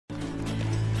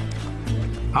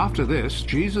After this,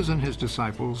 Jesus and his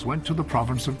disciples went to the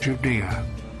province of Judea,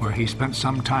 where he spent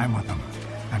some time with them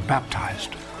and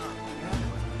baptized.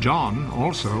 John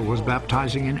also was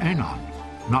baptizing in Aenon,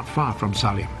 not far from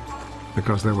Salim,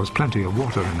 because there was plenty of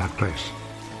water in that place.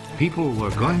 People were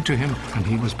going to him, and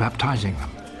he was baptizing them.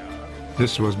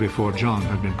 This was before John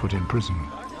had been put in prison.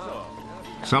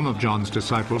 Some of John's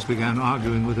disciples began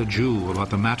arguing with a Jew about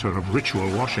the matter of ritual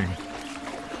washing.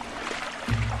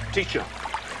 Teacher,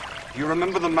 you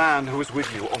remember the man who was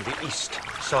with you on the east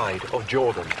side of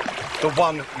Jordan? The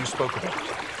one you spoke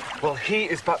about? Well, he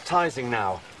is baptizing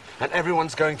now, and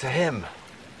everyone's going to him.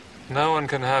 No one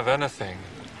can have anything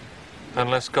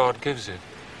unless God gives it.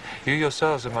 You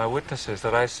yourselves are my witnesses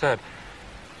that I said,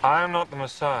 I am not the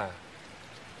Messiah,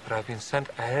 but I've been sent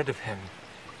ahead of him.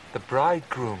 The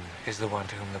bridegroom is the one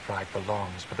to whom the bride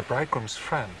belongs, but the bridegroom's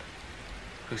friend,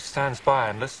 who stands by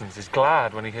and listens, is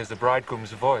glad when he hears the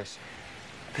bridegroom's voice.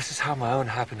 This is how my own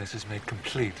happiness is made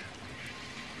complete.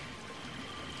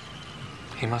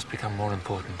 He must become more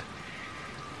important,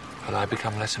 while I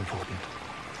become less important.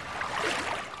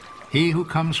 He who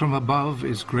comes from above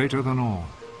is greater than all.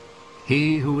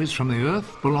 He who is from the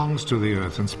earth belongs to the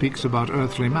earth and speaks about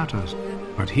earthly matters,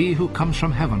 but he who comes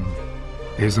from heaven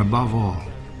is above all.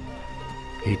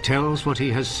 He tells what he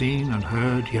has seen and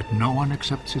heard, yet no one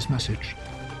accepts his message.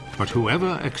 But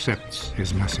whoever accepts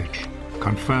his message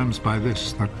confirms by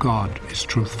this that God is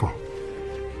truthful.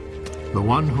 The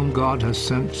one whom God has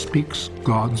sent speaks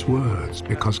God's words,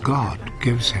 because God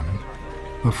gives him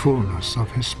the fullness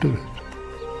of his Spirit.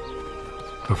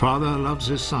 The Father loves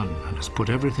his Son and has put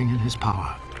everything in his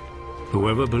power.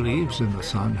 Whoever believes in the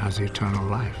Son has eternal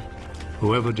life.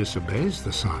 Whoever disobeys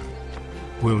the Son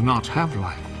will not have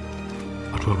life,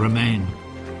 but will remain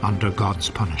under God's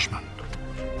punishment.